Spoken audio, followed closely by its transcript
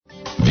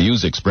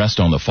views expressed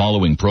on the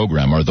following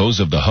program are those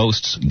of the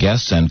hosts,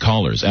 guests, and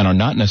callers, and are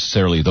not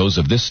necessarily those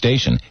of this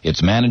station,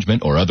 its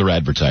management, or other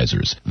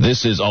advertisers.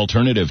 This is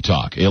Alternative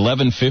Talk,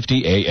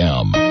 1150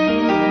 a.m.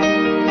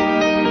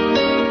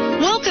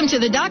 Welcome to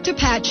the Dr.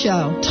 Pat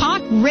Show.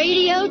 Talk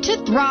radio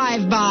to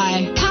thrive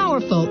by.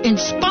 Powerful,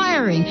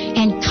 inspiring,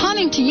 and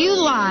coming to you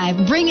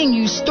live, bringing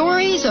you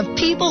stories of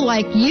people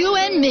like you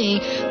and me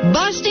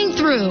busting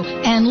through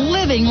and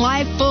living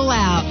life full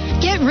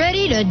out. Get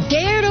ready to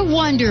dare to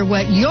wonder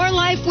what your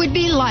life would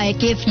be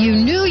like if you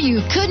knew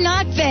you could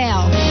not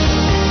fail.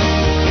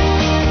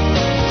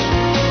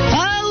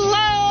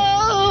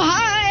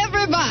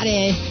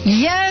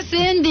 Yes,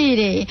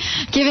 indeedy.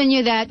 Giving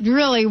you that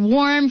really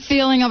warm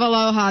feeling of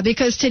aloha,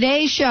 because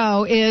today's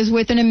show is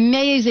with an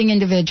amazing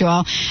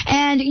individual.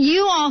 And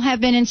you all have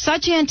been in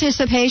such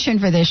anticipation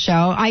for this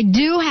show. I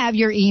do have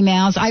your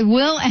emails. I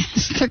will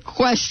ask the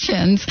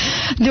questions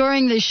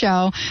during the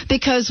show,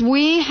 because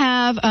we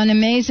have an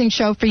amazing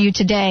show for you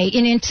today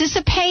in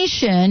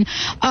anticipation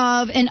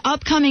of an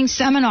upcoming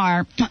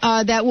seminar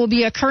that will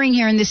be occurring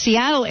here in the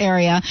Seattle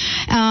area,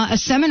 a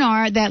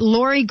seminar that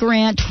Laurie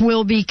Grant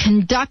will be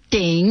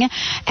conducting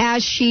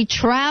as she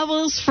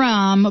travels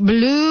from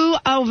Blue,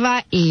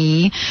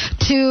 Hawaii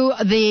to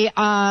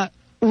the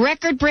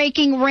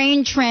record-breaking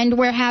rain trend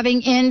we're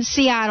having in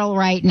Seattle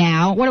right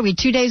now. What are we,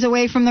 2 days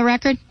away from the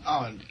record?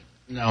 Oh,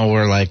 no,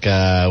 we're like,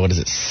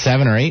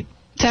 7 or 8?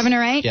 7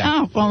 or 8? Yeah.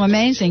 Oh, well,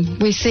 amazing.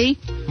 We see?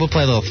 We'll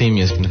play a little theme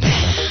music in the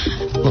background.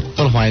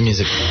 Little Hawaiian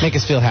music. Make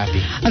us feel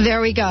happy.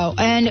 There we go.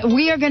 And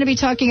we are going to be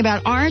talking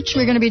about Arch.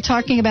 We're going to be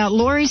talking about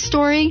Laurie's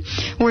story.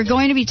 We're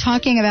going to be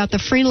talking about the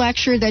free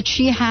lecture that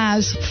she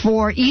has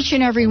for each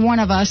and every one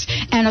of us,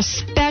 and a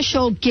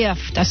special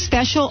gift, a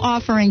special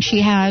offering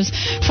she has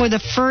for the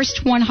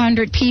first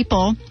 100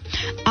 people.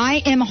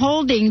 I am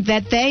holding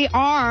that they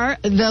are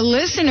the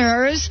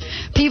listeners,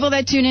 people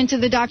that tune into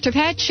the Dr.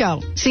 Pat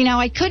Show. See, now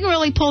I couldn't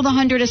really pull the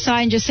 100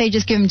 aside and just say,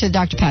 just give them to the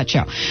Dr. Pat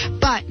Show.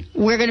 But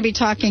we're going to be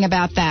talking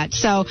about that.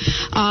 So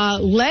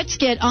let's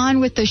get on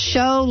with the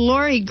show.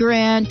 Laurie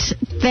Grant,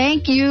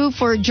 thank you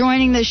for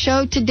joining the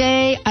show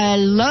today.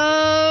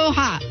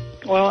 Aloha.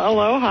 Well,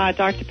 aloha,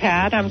 Dr.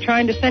 Pat. I'm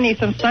trying to send you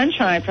some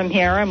sunshine from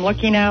here. I'm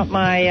looking out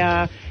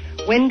my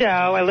window.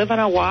 I live on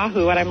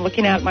Oahu, and I'm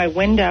looking out my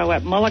window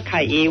at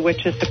Molokai,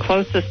 which is the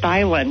closest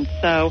island.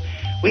 So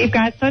we've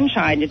got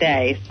sunshine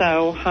today.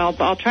 So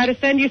I'll try to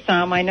send you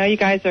some. I know you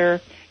guys are.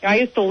 I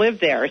used to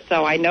live there,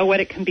 so I know what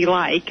it can be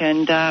like.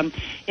 And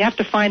you have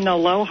to find the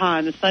aloha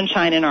and the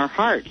sunshine in our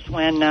hearts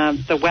when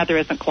the weather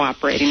isn't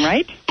cooperating,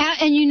 right?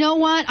 And you know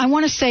what? I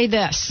want to say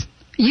this.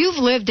 You've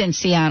lived in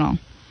Seattle.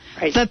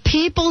 Right. The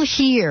people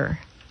here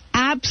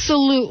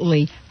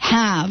absolutely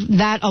have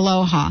that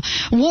aloha.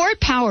 Ward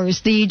Powers,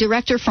 the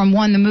director from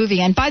One, the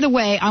movie, and by the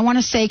way, I want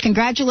to say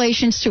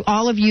congratulations to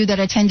all of you that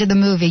attended the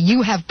movie.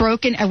 You have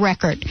broken a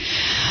record.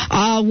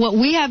 What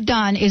we have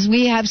done is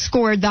we have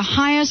scored the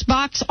highest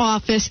box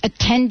office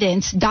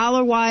attendance,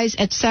 dollar-wise,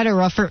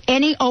 etc., for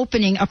any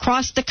opening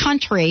across the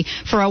country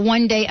for a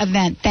one-day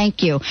event.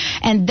 Thank you.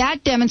 And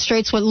that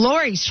demonstrates what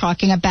Laurie's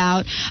talking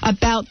about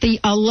the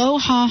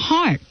aloha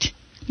heart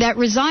that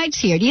resides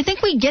here. Do you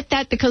think we get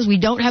that because we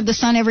don't have the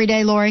sun every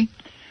day, Laurie?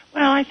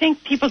 Well, I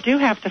think people do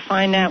have to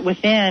find that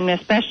within,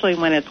 especially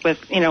when it's with,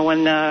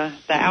 when the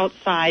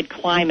outside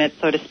climate,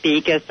 so to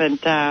speak,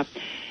 isn't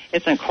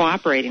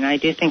cooperating. I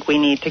do think we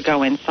need to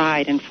go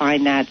inside and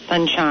find that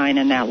sunshine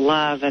and that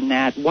love and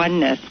that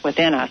oneness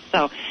within us.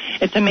 So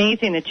it's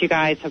amazing that you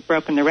guys have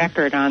broken the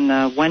record on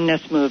the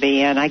Oneness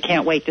movie, and I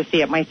can't wait to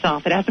see it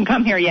myself. It hasn't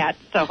come here yet,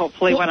 so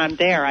hopefully when I'm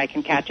there I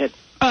can catch it.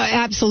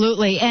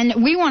 Absolutely. And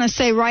we want to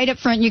say right up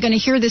front, you're going to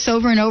hear this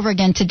over and over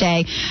again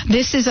today.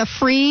 This is a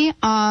free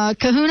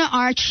Kahuna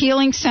Arch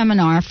Healing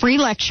Seminar, free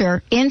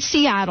lecture in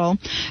Seattle,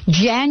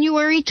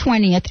 January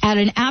 20th at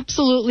an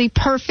absolutely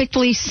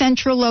perfectly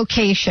central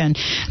location,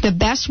 the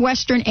Best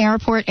Western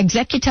Airport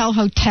Executel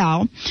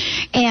Hotel.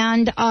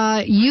 And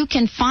you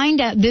can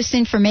find out this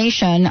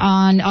information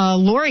on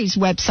Laurie's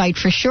website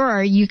for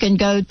sure. You can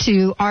go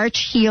to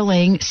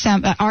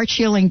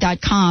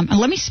archhealing.com. And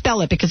let me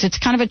spell it because it's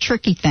kind of a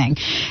tricky thing.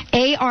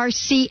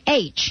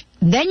 ARCH.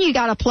 Then you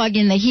got to plug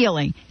in the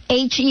healing.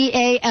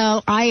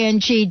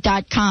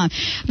 HEALING.com.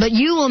 But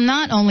you will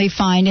not only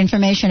find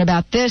information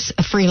about this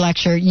free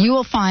lecture, you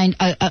will find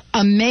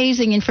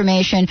amazing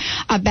information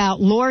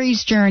about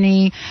Laurie's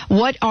journey,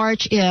 what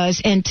Arch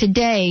is, and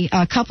today,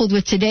 coupled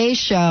with today's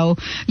show,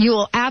 you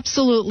will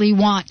absolutely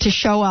want to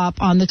show up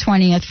on the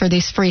 20th for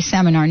this free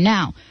seminar.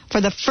 Now, for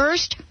the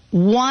first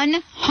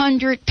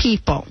 100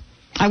 people,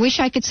 I wish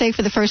I could say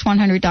for the first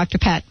 100, Dr.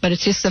 Pat, but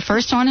it's just the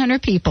first 100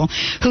 people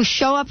who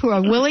show up, who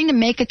are willing to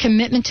make a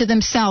commitment to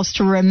themselves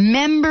to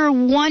remember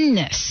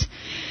oneness.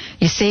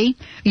 You see,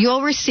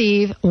 you'll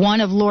receive one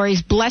of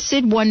Laurie's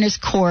blessed oneness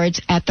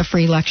cords at the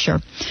free lecture.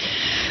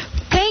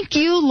 Thank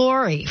you,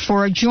 Laurie,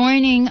 for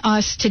joining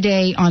us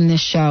today on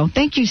this show.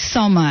 Thank you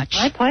so much.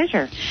 My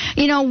pleasure.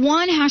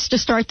 One has to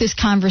start this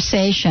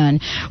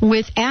conversation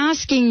with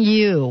asking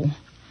you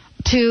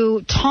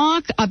to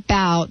talk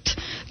about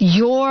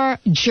your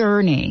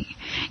journey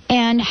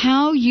and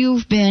how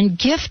you've been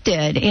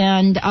gifted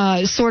and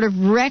sort of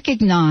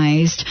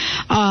recognized,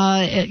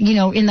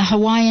 in the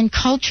Hawaiian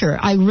culture.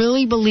 I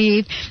really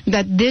believe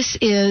that this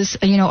is,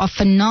 a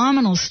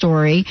phenomenal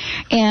story,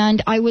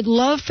 and I would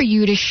love for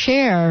you to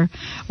share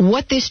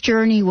what this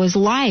journey was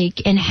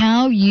like and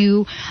how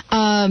you,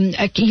 how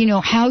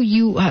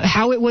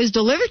it was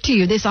delivered to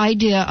you, this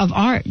idea of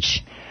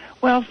Arch.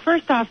 Well,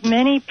 first off,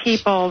 many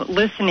people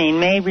listening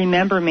may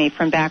remember me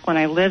from back when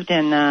I lived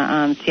in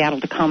the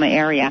Seattle-Tacoma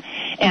area,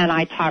 and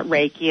I taught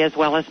Reiki as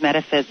well as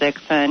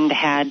metaphysics and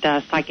had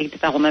psychic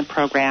development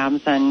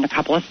programs and a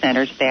couple of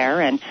centers there.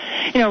 And,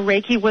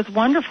 Reiki was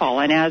wonderful.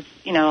 And as,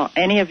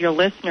 any of your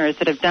listeners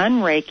that have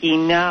done Reiki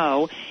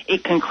know,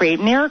 it can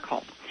create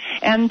miracles.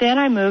 And then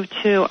I moved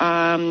to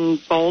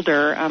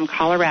Boulder,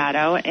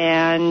 Colorado,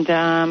 and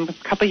a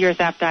couple of years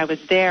after I was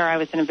there, I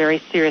was in a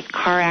very serious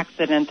car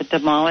accident that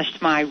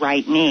demolished my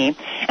right knee.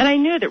 And I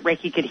knew that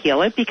Reiki could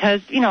heal it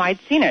because, I'd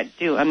seen it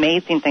do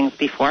amazing things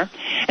before.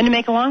 And to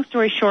make a long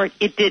story short,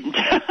 it didn't.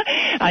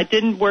 It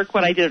didn't work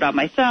when I did it on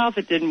myself.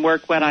 It didn't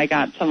work when I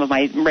got some of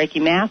my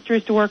Reiki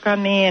masters to work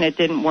on me, and it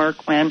didn't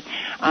work when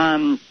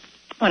I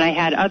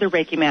had other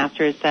Reiki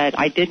masters that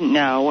I didn't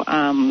know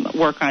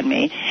work on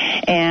me.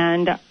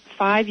 And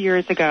 5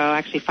 years ago,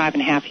 actually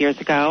 5.5 years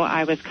ago,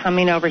 I was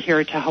coming over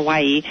here to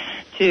Hawaii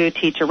to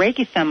teach a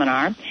Reiki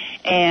seminar,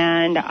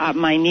 and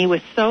my knee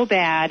was so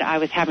bad I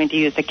was having to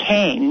use a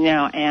cane,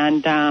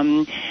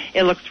 and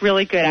it looks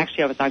really good.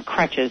 Actually, I was on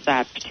crutches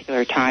that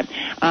particular time.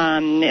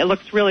 It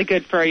looks really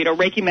good for,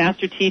 Reiki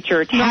master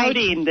teacher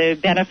touting the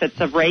benefits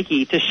of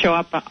Reiki to show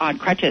up on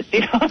crutches,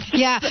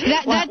 Yeah,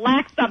 that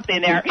lacks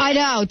something there. I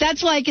know.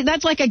 That's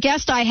like a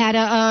guest I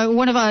had,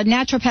 one of a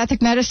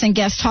naturopathic medicine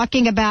guests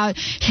talking about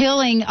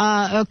healing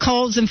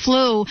colds and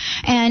flu,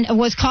 and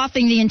was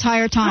coughing the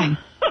entire time.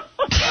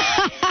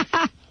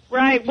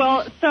 Right.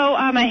 Well, so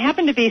I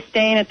happened to be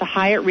staying at the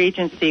Hyatt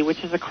Regency,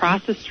 which is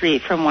across the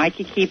street from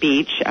Waikiki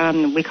Beach.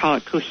 We call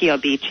it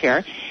Kuhio Beach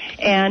here.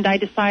 And I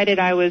decided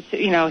I was,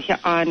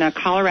 on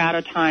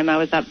Colorado time, I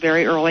was up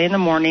very early in the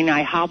morning.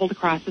 I hobbled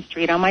across the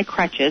street on my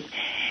crutches.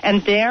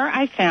 And there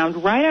I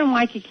found, right on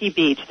Waikiki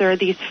Beach, there are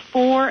these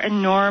 4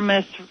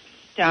 enormous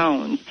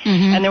stones.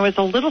 Mm-hmm. And there was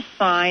a little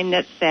sign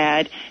that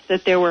said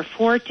that there were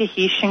 4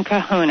 Tahitian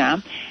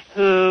kahuna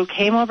who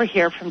came over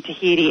here from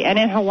Tahiti. And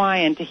in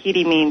Hawaiian,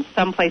 Tahiti means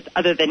someplace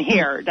other than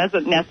here. It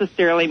doesn't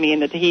necessarily mean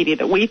the Tahiti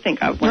that we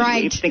think of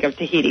when we think of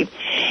Tahiti.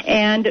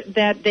 And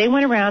that they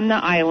went around the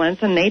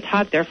islands and they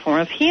taught their form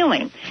of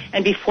healing.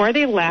 And before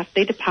they left,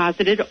 they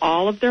deposited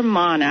all of their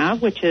mana,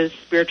 which is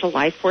spiritual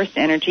life force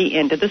energy,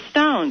 into the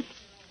stones.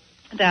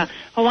 The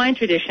Hawaiian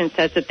tradition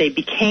says that they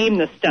became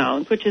the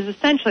stones, which is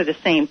essentially the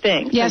same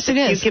thing. Yes, it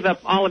is. If you give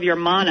up all of your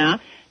mana,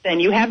 then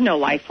you have no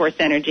life force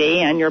energy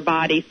and your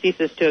body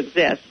ceases to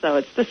exist. So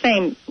it's the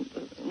same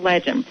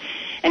legend.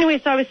 Anyway,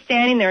 so I was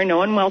standing there. No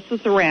one else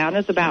was around. It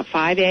was about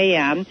 5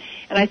 a.m.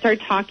 And I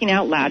started talking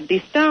out loud to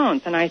these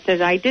stones. And I said,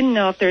 I didn't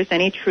know if there's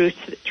any truth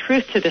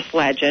to this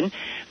legend.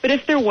 But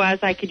if there was,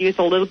 I could use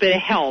a little bit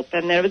of help.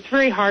 And it was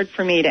very hard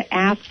for me to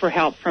ask for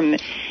help from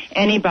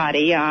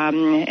anybody.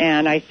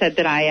 And I said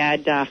that I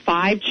had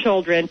 5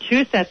 children,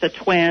 2 sets of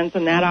twins,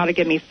 and that ought to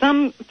give me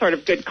some sort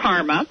of good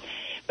karma.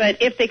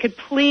 But if they could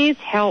please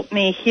help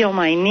me heal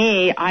my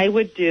knee, I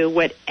would do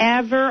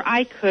whatever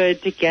I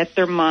could to get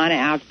their mana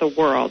out of the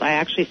world. I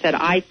actually said,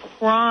 I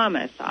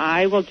promise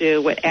I will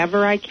do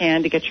whatever I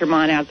can to get your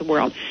mana out of the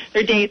world.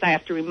 There are days I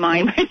have to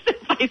remind myself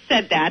I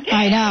said that.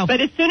 I know.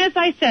 But as soon as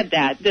I said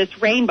that,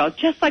 this rainbow,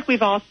 just like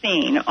we've all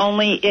seen,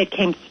 only it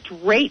came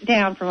straight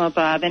down from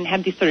above and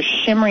had these sort of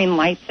shimmering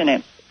lights in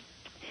it,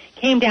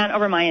 came down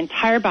over my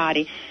entire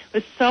body. It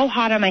was so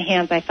hot on my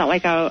hands, I felt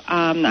like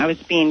I was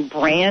being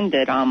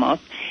branded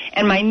almost.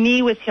 And my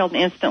knee was healed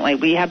instantly.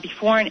 We have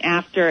before and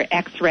after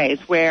x-rays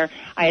where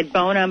I had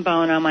bone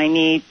on my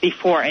knee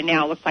before, and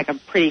now it looks like a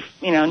pretty,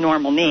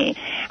 normal knee.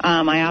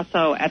 I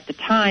also, at the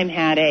time,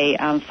 had a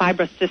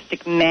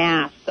fibrocystic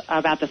mass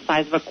about the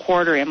size of a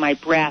quarter in my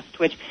breast,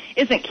 which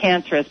isn't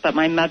cancerous, but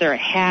my mother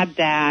had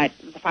that.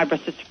 The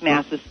fibrocystic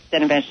mass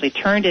then eventually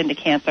turned into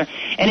cancer,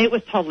 and it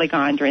was totally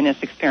gone during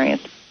this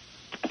experience.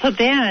 So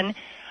then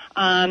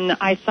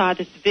I saw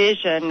this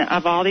vision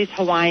of all these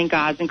Hawaiian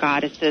gods and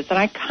goddesses, and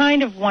I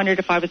kind of wondered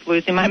if I was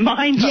losing my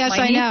mind. But yes,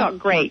 my knee I know. felt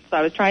great, so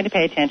I was trying to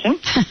pay attention.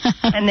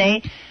 And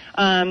they,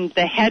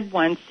 the head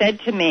one, said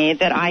to me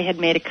that I had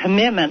made a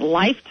commitment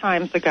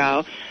lifetimes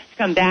ago to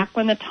come back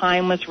when the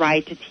time was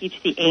right to teach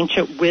the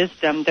ancient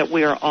wisdom that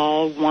we are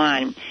all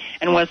one.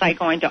 And was I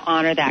going to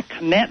honor that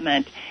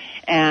commitment?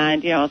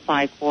 And, it's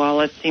like, well,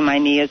 let's see, my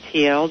knee is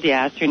healed.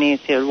 Yes, your knee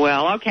is healed.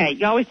 Well, okay,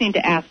 you always need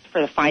to ask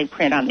for the fine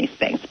print on these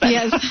things. But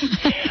yes.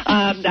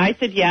 I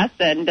said yes,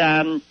 and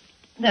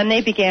then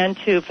they began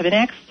to, for the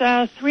next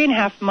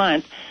 3.5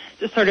 months,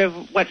 to sort of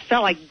what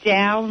felt like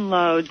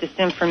download this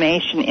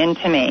information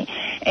into me.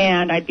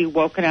 And I'd be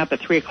woken up at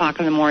 3 o'clock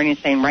in the morning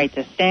saying, write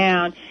this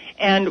down.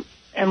 And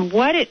And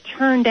what it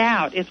turned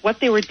out is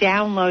what they were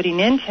downloading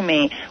into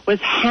me was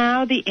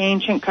how the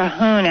ancient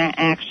kahuna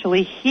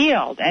actually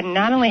healed. And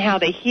not only how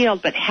they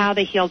healed, but how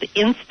they healed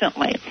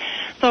instantly.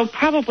 So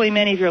probably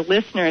many of your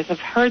listeners have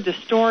heard the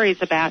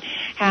stories about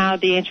how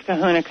the ancient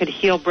kahuna could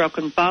heal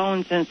broken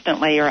bones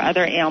instantly or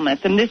other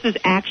ailments. And this is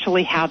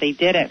actually how they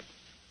did it.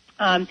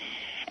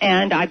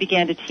 And I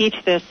began to teach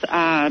this,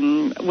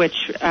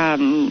 which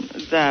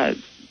the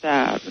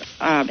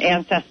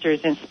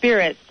ancestors in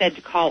spirit said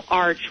to call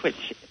ARCH,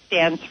 which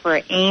stands for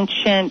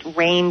Ancient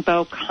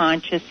Rainbow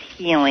Conscious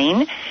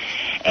Healing.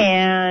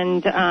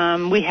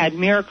 And we had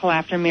miracle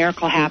after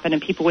miracle happen,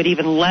 and people would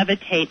even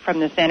levitate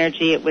from this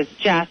energy. It was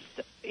just,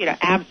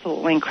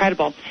 absolutely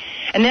incredible.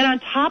 And then on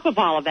top of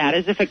all of that,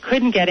 as if it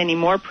couldn't get any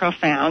more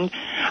profound,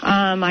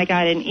 I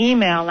got an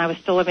email, and I was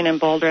still living in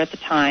Boulder at the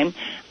time,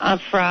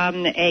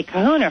 from a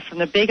kahuna from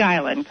the Big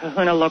Island,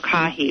 Kahuna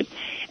Lokahi.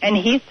 And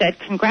he said,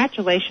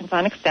 congratulations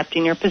on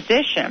accepting your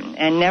position,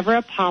 and never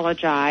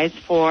apologize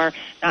for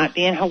not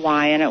being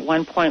Hawaiian. At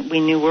one point, we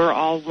knew we were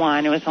all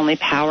one. It was only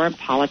power and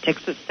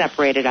politics that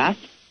separated us.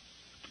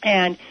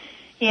 And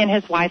he and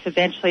his wife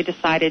eventually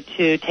decided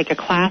to take a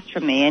class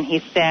from me, and he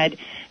said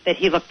that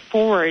he looked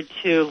forward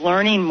to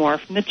learning more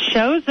from the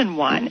chosen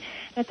one.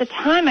 At the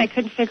time, I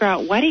couldn't figure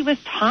out what he was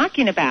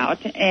talking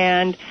about,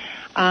 and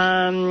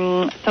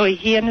so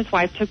he and his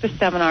wife took the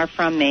seminar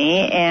from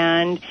me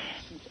and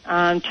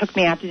took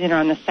me out to dinner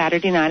on the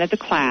Saturday night of the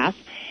class,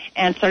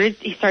 and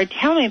he started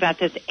telling me about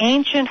this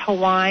ancient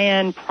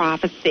Hawaiian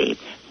prophecy,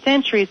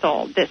 centuries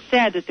old, that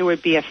said that there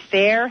would be a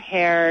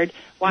fair-haired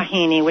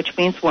wahine, which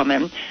means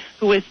woman,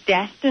 who was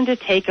destined to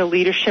take a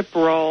leadership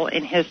role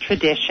in his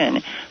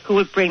tradition, who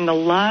would bring the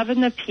love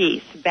and the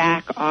peace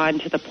back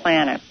onto the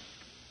planet.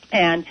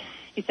 And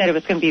he said it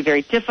was going to be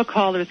very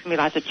difficult. There was going to be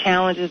lots of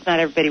challenges.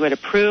 Not everybody would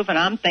approve. And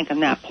I'm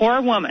thinking, that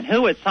poor woman,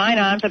 who would sign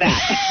on for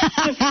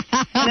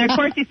that? And then, of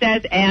course, he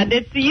says, and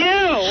it's you.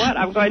 What?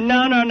 I'm going,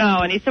 no.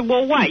 And he said,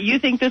 well, what? You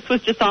think this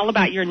was just all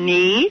about your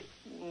knee?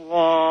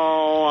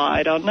 Well,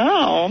 I don't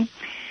know.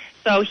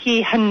 So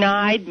he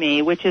hanai'd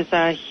me, which is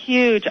a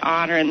huge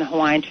honor in the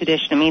Hawaiian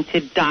tradition. It means he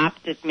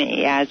adopted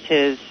me as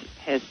his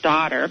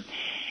daughter.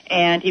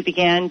 And he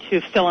began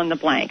to fill in the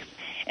blanks.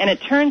 And it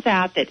turns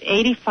out that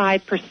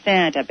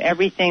 85% of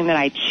everything that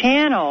I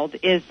channeled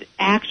is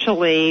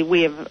actually,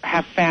 we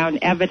have found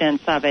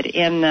evidence of it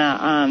in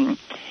the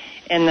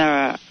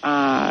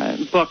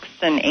books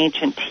and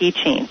ancient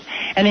teachings.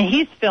 And then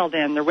he's filled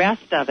in the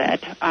rest of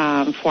it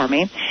for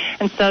me.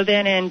 And so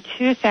then in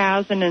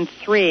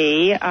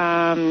 2003,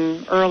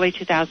 early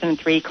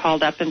 2003, he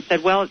called up and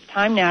said, well, it's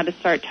time now to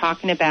start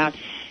talking about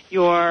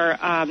your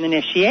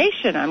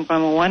initiation. I'm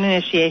going, well, what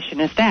initiation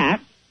is that?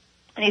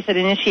 And he said,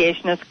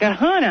 initiation is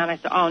kahuna. And I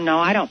said, oh, no,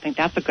 I don't think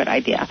that's a good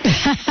idea.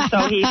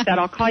 So he said,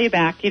 I'll call you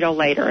back,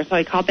 later. So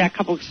he called back a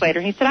couple weeks later.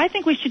 He said, I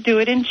think we should do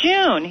it in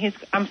June.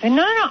 I'm saying,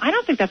 no, I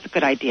don't think that's a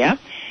good idea.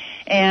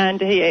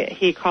 And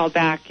he called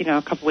back,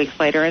 a couple weeks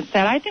later and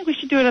said, I think we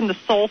should do it on the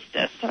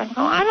solstice. And I'm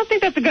going, I don't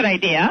think that's a good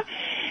idea.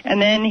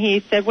 And then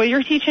he said, well,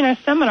 you're teaching a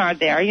seminar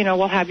there.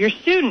 We'll have your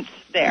students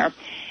there.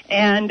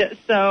 And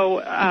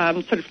so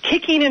sort of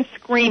kicking and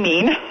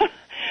screaming,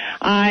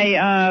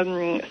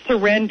 I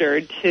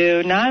surrendered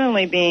to not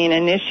only being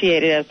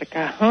initiated as a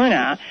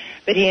kahuna,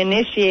 but he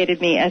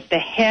initiated me as the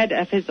head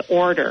of his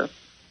order.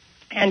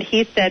 And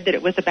he said that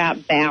it was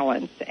about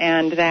balance,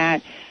 and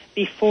that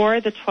before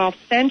the 12th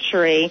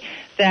century,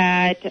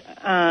 that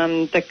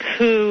the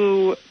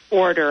Ku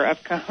order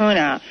of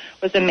kahuna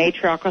was a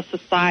matriarchal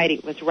society.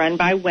 It was run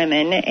by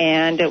women,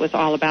 and it was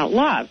all about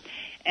love.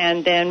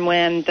 And then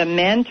when the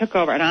men took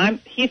over,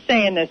 and he's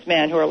saying this,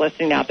 men who are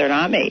listening out there,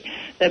 not me,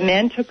 the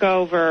men took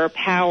over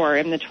power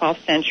in the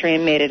 12th century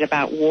and made it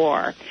about war.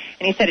 And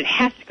he said it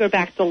has to go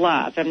back to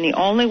love. And the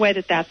only way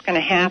that that's going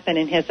to happen,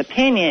 in his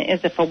opinion,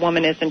 is if a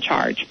woman is in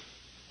charge.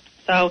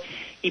 So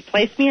he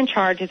placed me in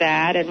charge of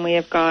that, and we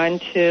have gone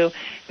to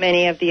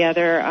many of the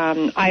other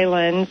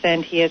islands,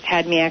 and he has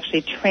had me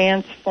actually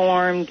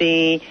transform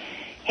the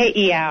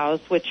heiaus,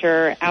 which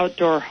are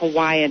outdoor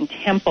Hawaiian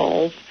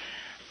temples,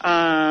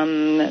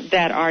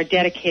 that are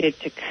dedicated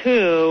to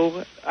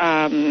Ku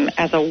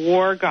as a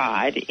war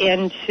god,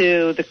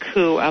 into the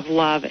Ku of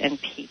love and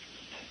peace.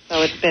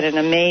 So it's been an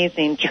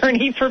amazing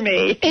journey for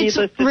me. It's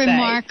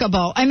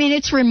remarkable. I mean,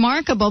 it's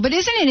remarkable. But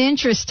isn't it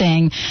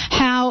interesting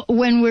how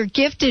when we're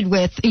gifted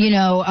with,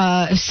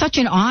 such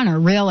an honor,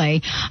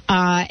 really,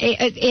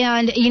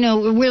 and,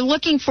 we're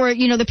looking for,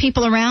 the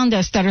people around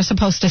us that are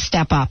supposed to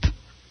step up.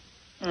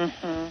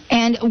 Mm-hmm.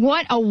 And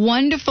what a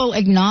wonderful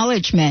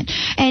acknowledgement.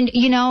 And,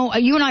 you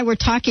and I were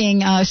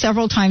talking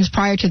several times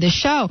prior to the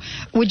show.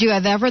 Would you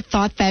have ever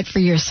thought that for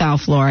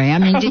yourself, Laurie? I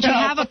mean, did you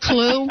have a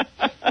clue?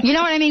 You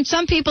know what I mean?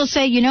 Some people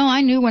say,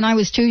 I knew when I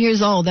was 2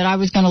 years old that I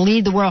was going to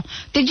lead the world.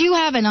 Did you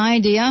have an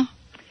idea?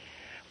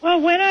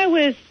 Well, when I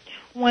was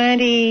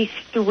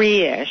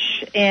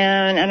 23-ish,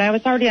 and I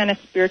was already on a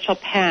spiritual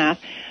path,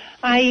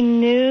 I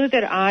knew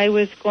that I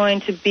was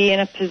going to be in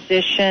a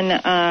position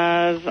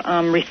of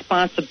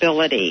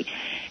responsibility.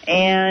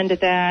 and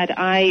that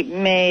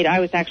I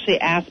was actually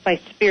asked by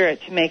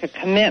Spirit to make a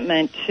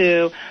commitment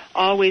to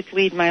always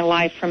lead my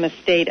life from a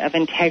state of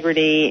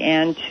integrity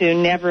and to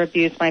never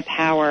abuse my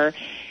power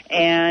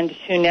and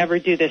to never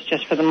do this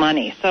just for the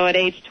money. So at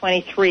age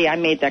 23, I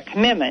made that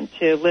commitment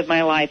to live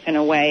my life in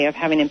a way of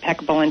having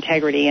impeccable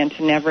integrity and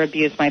to never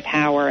abuse my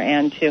power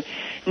and to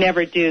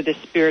never do the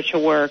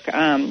spiritual work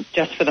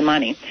just for the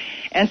money.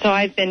 And so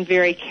I've been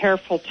very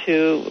careful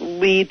to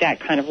lead that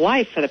kind of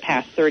life for the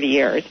past 30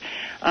 years.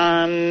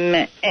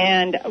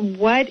 And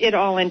what it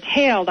all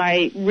entailed,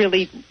 I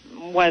really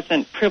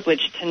wasn't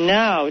privileged to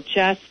know,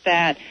 just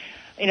that,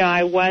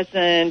 I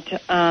wasn't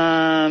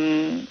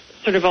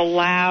sort of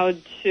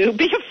allowed to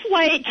be a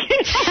flake.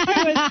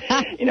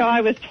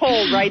 I was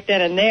told right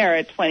then and there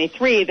at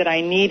 23 that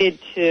I needed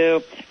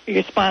to be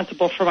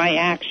responsible for my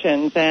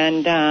actions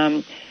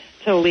and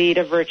to lead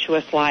a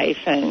virtuous life.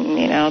 And,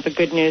 the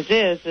good news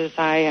is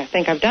I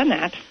think I've done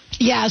that.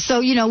 Yeah, so,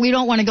 we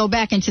don't want to go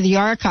back into the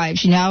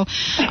archives, I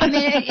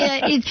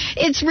mean,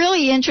 it's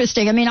really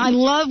interesting. I mean, I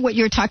love what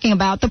you're talking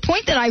about. The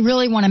point that I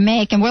really want to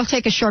make, and we'll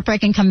take a short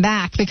break and come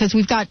back because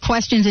we've got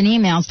questions and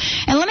emails.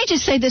 And let me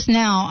just say this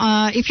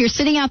now. If you're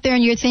sitting out there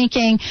and you're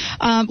thinking,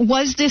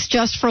 was this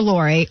just for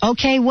Laurie?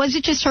 Okay, was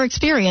it just her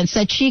experience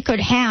that she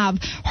could have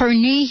her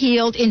knee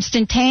healed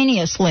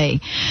instantaneously?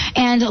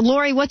 And,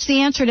 Laurie, what's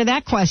the answer to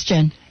that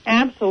question?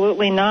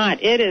 Absolutely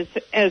not. It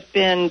has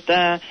been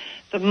the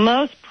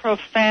most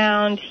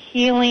profound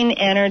healing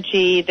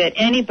energy that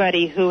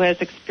anybody who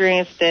has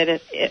experienced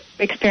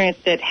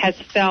it has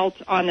felt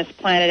on this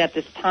planet at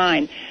this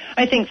time.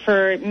 I think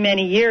for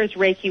many years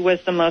Reiki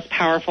was the most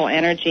powerful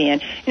energy, and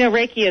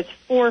Reiki is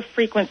 4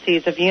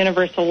 frequencies of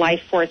universal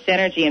life force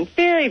energy, and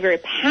very, very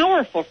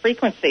powerful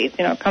frequencies.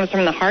 It comes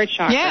from the heart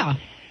chakra. Yeah.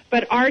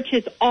 But Arch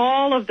is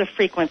all of the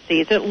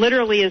frequencies. It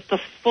literally is the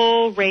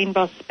full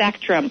rainbow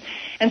spectrum.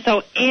 And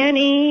so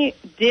any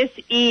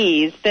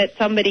dis-ease that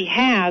somebody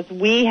has,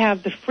 we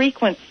have the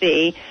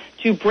frequency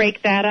to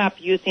break that up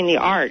using the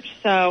Arch.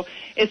 So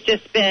it's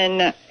just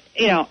been,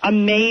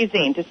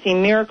 amazing to see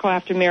miracle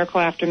after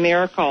miracle after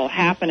miracle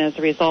happen as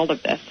a result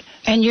of this.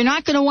 And you're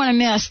not going to want to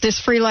miss this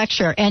free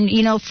lecture. And,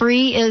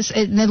 free is,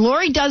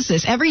 Laurie does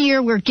this. Every year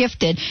we're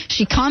gifted.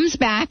 She comes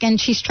back, and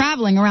she's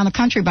traveling around the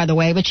country, by the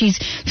way, but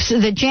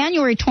the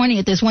January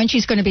 20th is when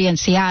she's going to be in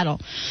Seattle.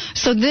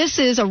 So this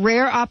is a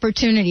rare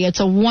opportunity. It's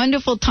a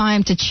wonderful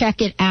time to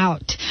check it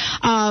out.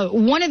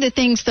 One of the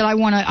things that I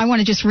want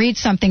to just read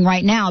something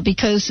right now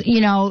because,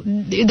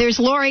 there's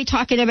Laurie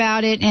talking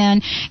about it,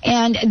 and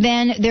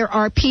then there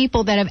are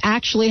people that have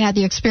actually had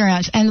the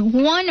experience. And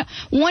one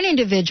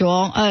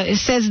individual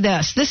says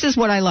this is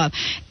what I love.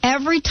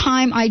 Every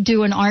time I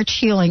do an Arch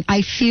healing,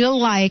 I feel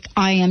like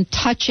I am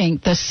touching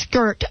the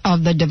skirt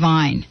of the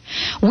divine.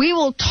 We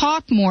will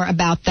talk more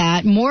about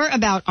that, more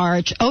about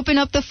Arch. Open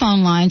up the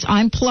phone lines.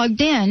 I'm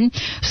plugged in,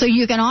 so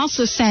you can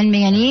also send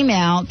me an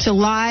email to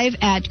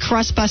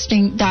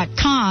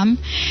live@crustbusting.com,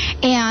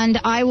 and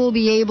I will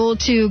be able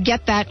to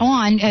get that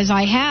on as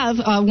I have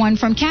one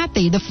from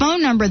Kathy. The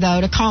phone number, though,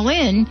 to call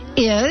in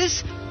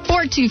is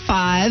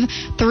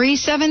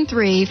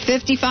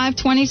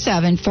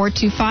 425-373-5527,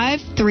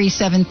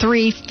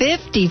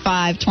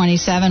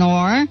 425-373-5527,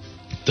 or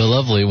the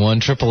lovely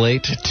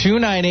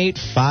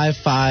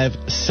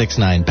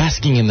 1-888-298-5569,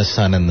 basking in the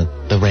sun and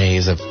the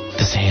rays of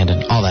the sand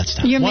and all that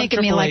stuff. You're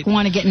making me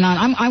want to get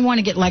on. I want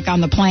to get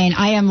on the plane.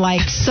 I am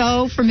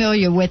so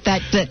familiar with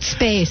that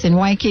space in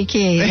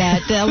Waikiki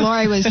that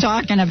Laurie was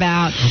talking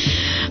about.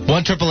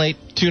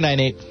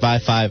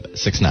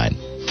 1-888-298-5569.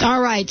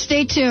 All right,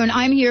 stay tuned.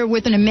 I'm here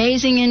with an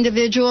amazing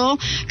individual,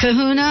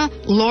 Kahuna,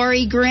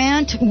 Laurie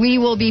Grant. We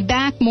will be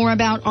back. More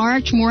about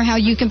Arch, more how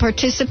you can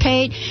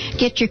participate.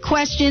 Get your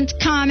questions,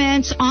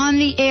 comments on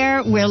the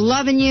air. We're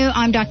loving you.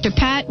 I'm Dr.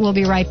 Pat. We'll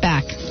be right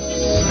back.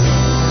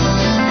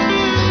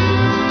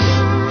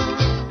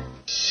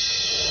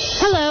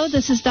 Hello,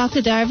 this is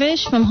Dr.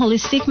 Darvish from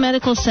Holistic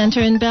Medical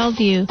Center in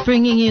Bellevue,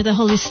 bringing you the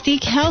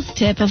Holistic Health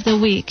Tip of the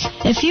Week.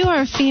 If you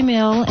are a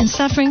female and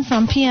suffering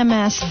from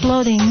PMS,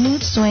 bloating,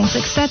 mood swings,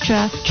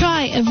 etc.,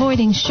 try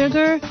avoiding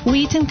sugar,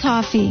 wheat, and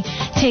coffee.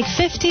 Take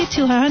 50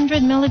 to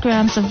 100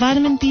 milligrams of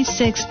vitamin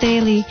B6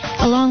 daily,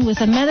 along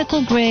with a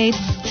medical-grade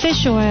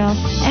fish oil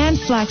and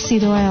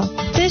flaxseed oil.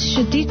 This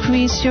should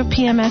decrease your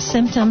PMS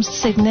symptoms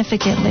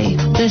significantly.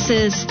 This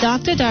is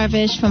Dr.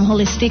 Darvish from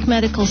Holistic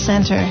Medical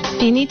Center.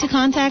 If you need to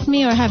contact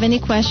me or have any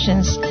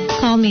questions,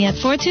 call me at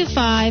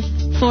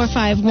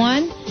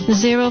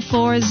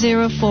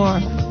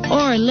 425-451-0404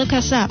 or look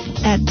us up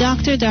at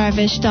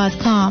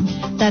drdarvish.com.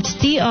 That's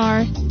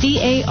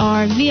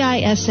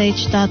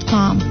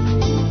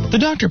drdarvish.com. The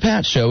Dr.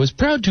 Pat Show is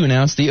proud to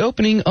announce the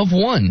opening of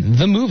One,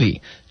 the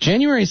movie,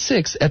 January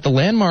 6th at the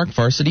Landmark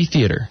Varsity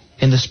Theater.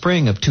 In the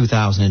spring of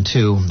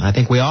 2002, I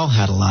think we all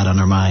had a lot on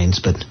our minds,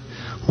 but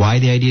why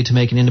the idea to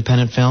make an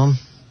independent film?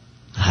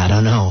 I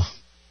don't know.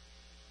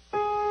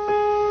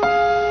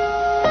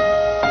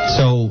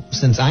 So,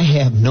 since I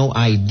have no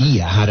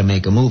idea how to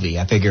make a movie,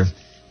 I figure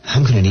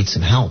I'm going to need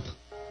some help.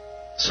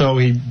 So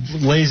he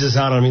lays this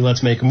out on me,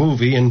 let's make a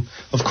movie, and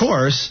of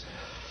course,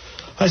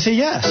 I say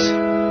yes.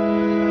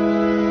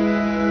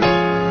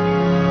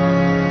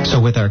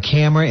 So with our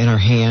camera in our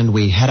hand,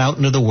 we head out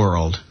into the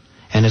world.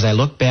 And as I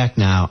look back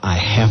now, I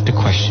have to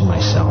question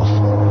myself.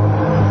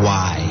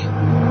 Why?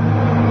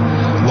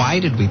 Why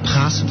did we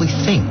possibly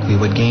think we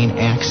would gain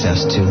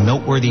access to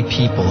noteworthy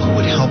people who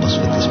would help us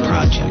with this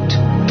project?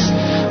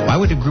 Why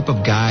would a group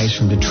of guys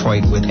from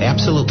Detroit with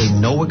absolutely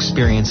no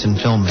experience in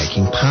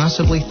filmmaking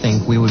possibly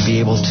think we would be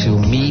able to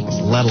meet,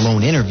 let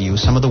alone interview,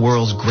 some of the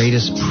world's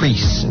greatest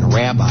priests and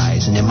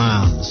rabbis and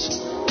imams?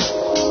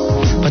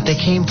 But they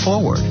came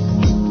forward.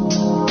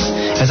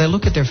 As I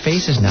look at their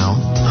faces now,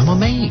 I'm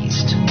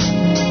amazed.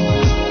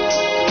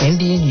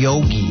 Indian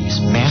yogis,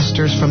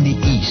 masters from the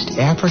East,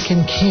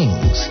 African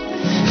kings,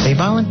 they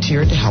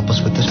volunteered to help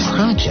us with this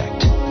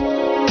project.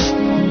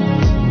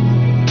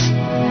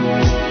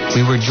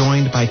 We were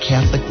joined by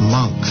Catholic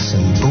monks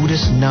and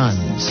Buddhist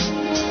nuns,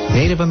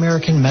 Native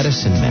American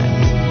medicine men,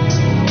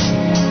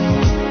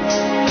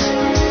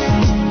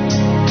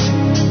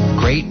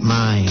 great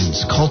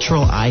minds,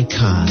 cultural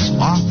icons,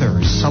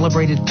 authors,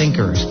 celebrated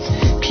thinkers,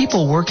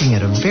 people working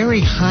at a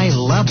very high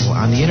level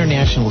on the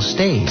international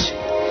stage.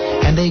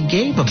 And they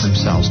gave of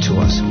themselves to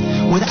us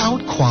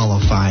without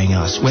qualifying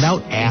us,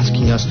 without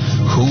asking us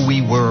who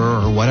we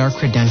were or what our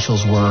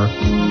credentials were,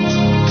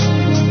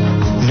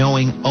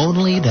 knowing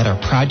only that our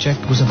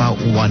project was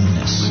about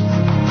oneness.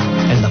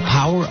 And the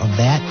power of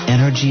that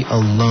energy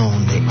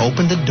alone, they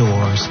opened the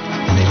doors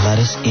and they let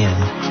us in.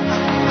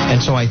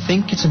 And so I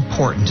think it's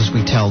important as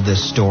we tell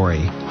this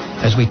story,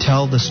 as we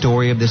tell the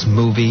story of this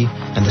movie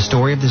and the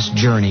story of this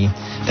journey,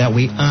 that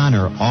we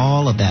honor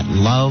all of that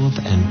love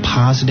and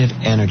positive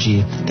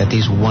energy that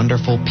these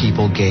wonderful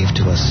people gave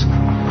to us.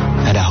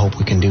 And I hope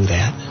we can do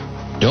that.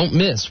 Don't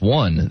miss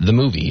One, the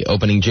movie,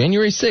 opening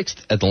January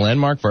 6th at the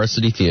Landmark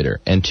Varsity Theater.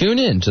 And tune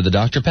in to the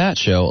Dr. Pat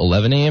Show,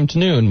 11 a.m. to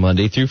noon,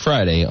 Monday through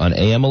Friday on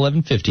AM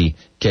 1150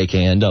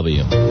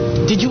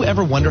 KKNW. Did you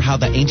ever wonder how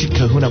the ancient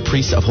Kahuna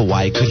priests of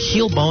Hawaii could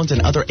heal bones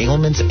and other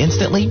ailments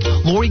instantly?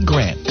 Laurie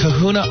Grant,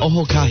 Kahuna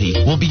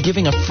Ohokahi, will be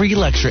giving a free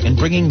lecture and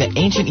bringing the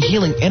ancient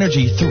healing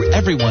energy through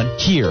everyone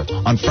here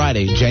on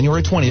Friday,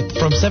 January 20th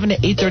from 7 to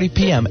 8:30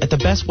 p.m. at the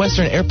Best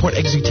Western Airport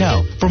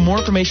Exutel. For more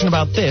information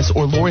about this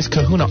or Laurie's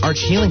Kahuna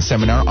Arch Healing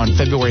Seminar on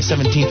February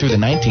 17th through the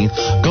 19th,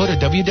 go to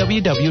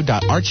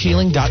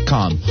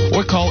www.archhealing.com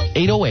or call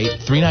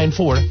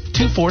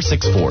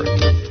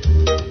 808-394-2464.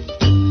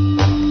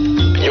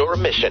 Your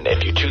mission,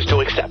 if you choose to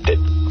accept it,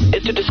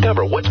 is to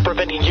discover what's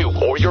preventing you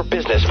or your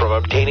business from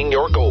obtaining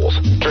your goals,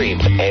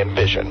 dreams, and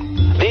vision.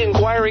 The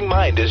Inquiring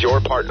Mind is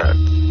your partner.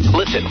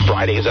 Listen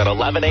Fridays at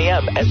 11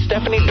 a.m. as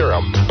Stephanie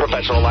Durham,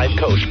 professional life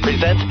coach,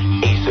 presents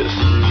ACES.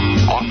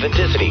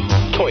 Authenticity,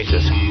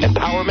 choices,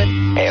 empowerment,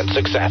 and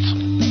success.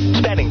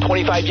 Spanning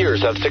 25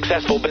 years of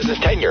successful business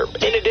tenure,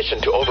 in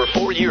addition to over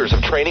 4 years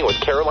of training with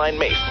Caroline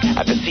Mace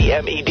at the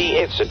CMED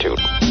Institute.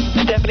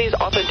 Stephanie's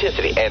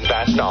authenticity and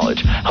vast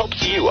knowledge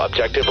helps you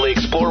objectively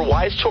explore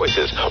wise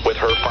choices with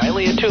her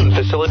finely attuned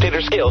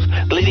facilitator skills,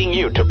 leading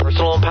you to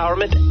personal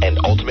empowerment and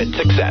ultimate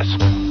success.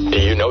 Do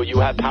you know you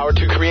have power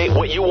to create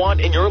what you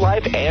want in your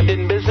life and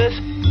in business?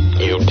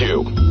 You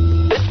do.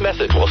 This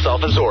message will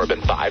self-absorb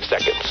in 5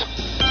 seconds.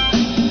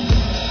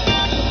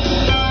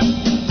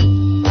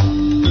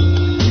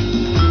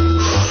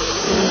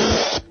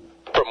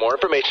 For more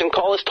information,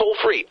 call us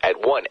toll-free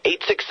at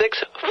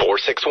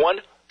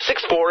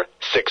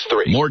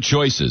 1-866-461-6463. More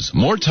choices,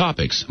 more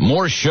topics,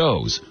 more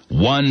shows.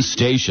 One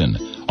station.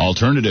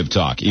 Alternative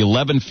Talk,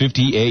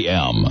 1150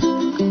 AM.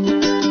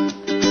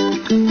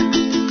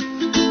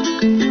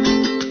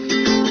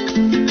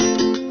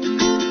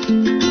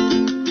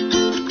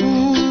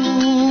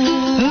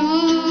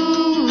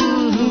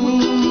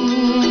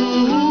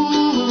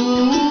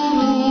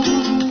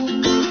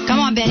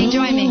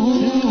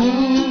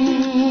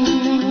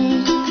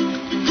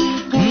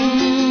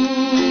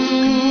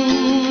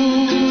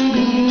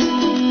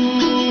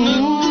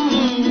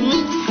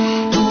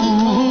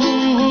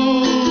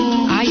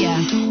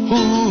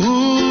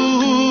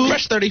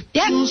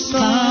 Yep.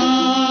 Somewhere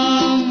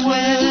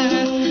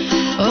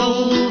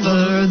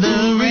over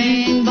the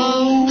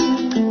rainbow.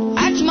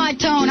 That's my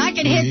tone. I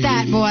can hit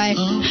that, boy.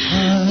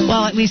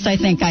 Well, at least I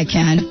think I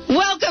can.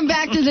 Welcome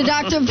back to the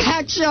Dr.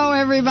 Pat Show,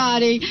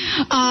 everybody.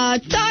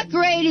 Talk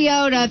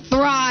radio to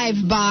thrive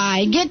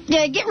by. Get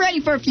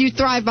ready for a few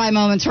thrive by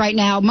moments right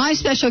now. My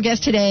special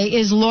guest today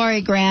is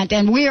Laurie Grant,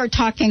 and we are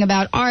talking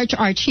about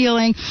Arch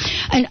Healing,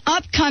 an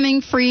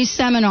upcoming free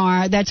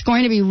seminar that's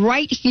going to be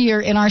right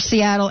here in our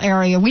Seattle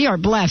area. We are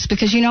blessed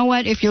because you know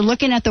what? If you're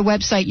looking at the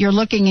website, you're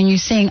looking and you're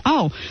seeing,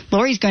 oh,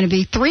 Laurie's going to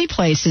be 3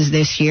 places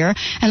this year,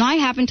 and I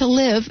happen to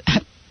live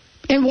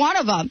in one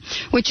of them,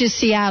 which is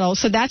Seattle.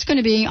 So that's going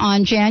to be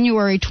on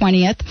January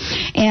 20th,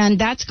 and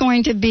that's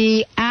going to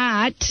be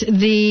at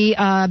the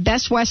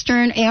Best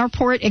Western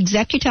Airport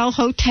Executel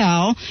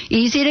Hotel,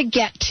 easy to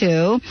get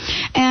to.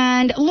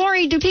 And,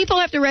 Laurie, do people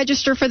have to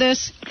register for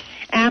this?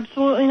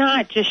 Absolutely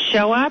not. Just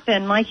show up,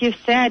 and like you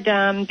said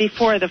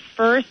before, the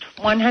first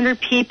 100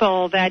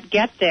 people that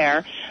get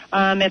there,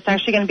 it's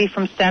actually going to be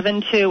from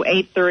 7 to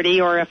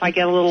 8:30, or if I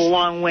get a little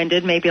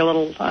long-winded, maybe a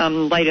little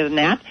later than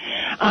that,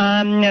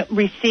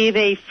 receive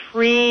a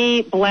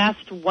free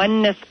blessed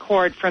oneness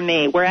cord from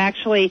me. Where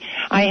actually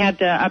I had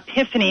the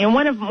epiphany, and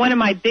one of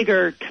my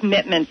bigger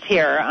commitments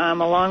here,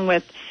 along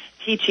with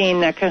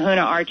teaching the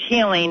Kahuna Arch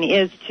Healing,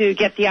 is to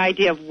get the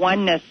idea of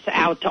oneness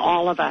out to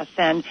all of us.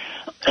 And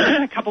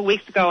a couple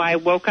weeks ago, I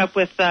woke up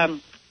with the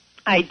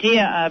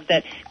idea of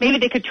that maybe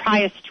they could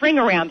tie a string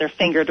around their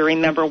finger to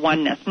remember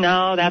oneness.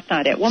 No, that's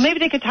not it. Well, maybe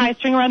they could tie a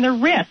string around their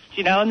wrist,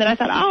 and then I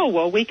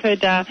thought, we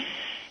could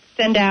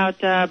send out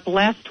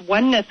blessed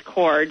oneness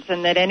cords,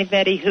 and that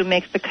anybody who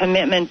makes the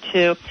commitment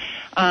to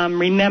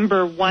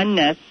remember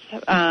oneness,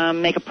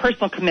 make a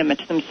personal commitment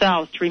to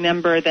themselves to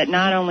remember that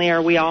not only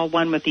are we all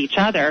one with each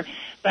other,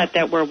 but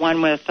that we're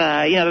one with,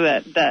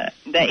 the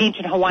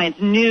ancient Hawaiians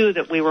knew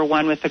that we were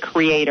one with the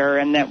Creator,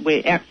 and that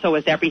so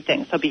is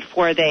everything. So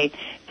before they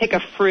pick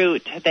a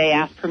fruit, they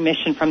ask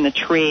permission from the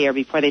tree, or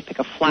before they pick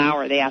a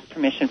flower, they ask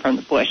permission from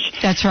the bush.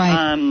 That's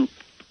right.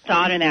 To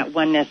honor that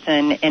oneness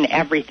in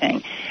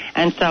everything.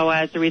 And so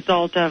as a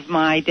result of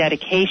my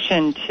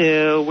dedication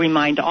to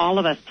remind all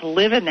of us to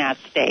live in that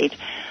state,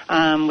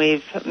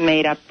 we've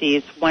made up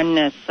these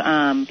oneness,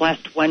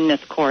 blessed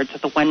oneness cords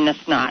with a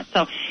oneness knot.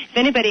 So if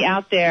anybody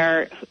out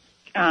there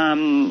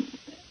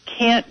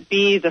can't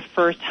be the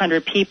first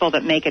 100 people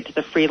that make it to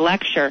the free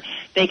lecture,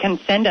 they can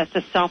send us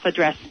a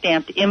self-addressed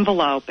stamped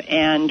envelope,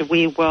 and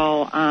we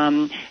will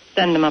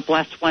send them a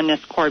blessed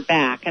oneness cord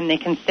back. And they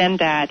can send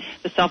the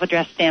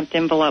self-addressed stamped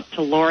envelope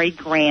to Laurie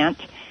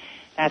Grant.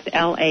 That's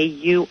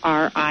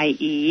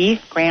Laurie,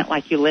 Grant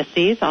like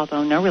Ulysses,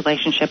 although no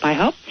relationship, I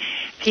hope.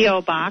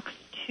 P.O. Box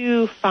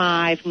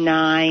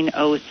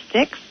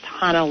 25906,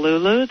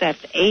 Honolulu.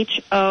 That's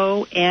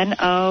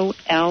HONOLULU,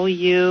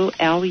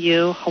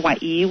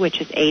 Hawaii,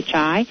 which is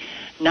HI,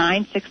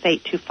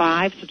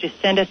 96825. So just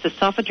send us a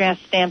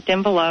self-addressed stamped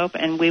envelope,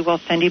 and we will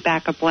send you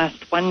back a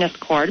blessed oneness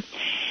cord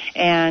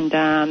and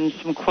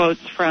some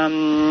quotes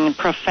from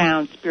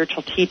profound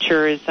spiritual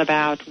teachers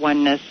about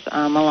oneness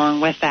along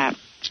with that.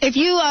 If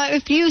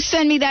you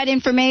send me that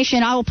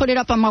information, I will put it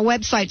up on my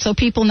website so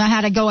people know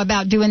how to go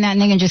about doing that,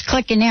 and they can just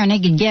click in there and they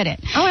can get it.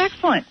 Oh,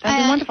 excellent!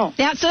 That'd be wonderful.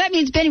 Yeah, so that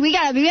means, Benny, we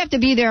have to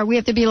be there. We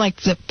have to be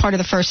like part of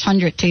the first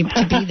 100 to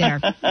be there.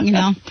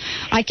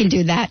 I can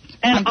do that.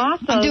 And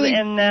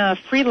in the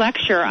free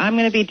lecture, I'm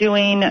going to be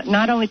doing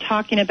not only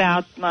talking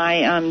about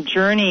my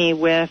journey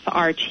with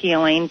arch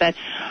healing, but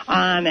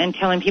and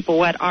telling people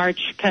what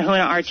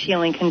Kahuna Arch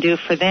Healing can do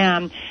for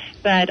them.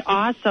 But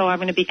also, I'm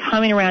going to be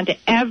coming around to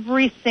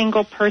every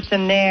single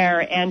person there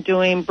and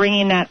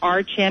bringing that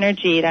arch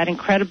energy, that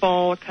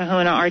incredible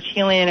Kahuna Arch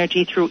Healing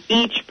energy through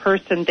each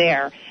person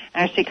there.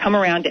 Actually come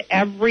around to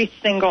every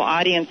single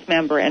audience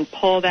member and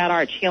pull that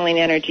arch healing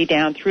energy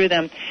down through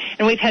them.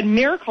 And we've had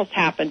miracles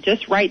happen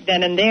just right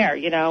then and there,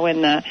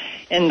 in the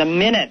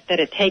minute that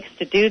it takes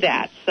to do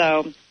that.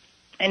 So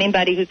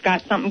anybody who's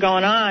got something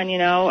going on,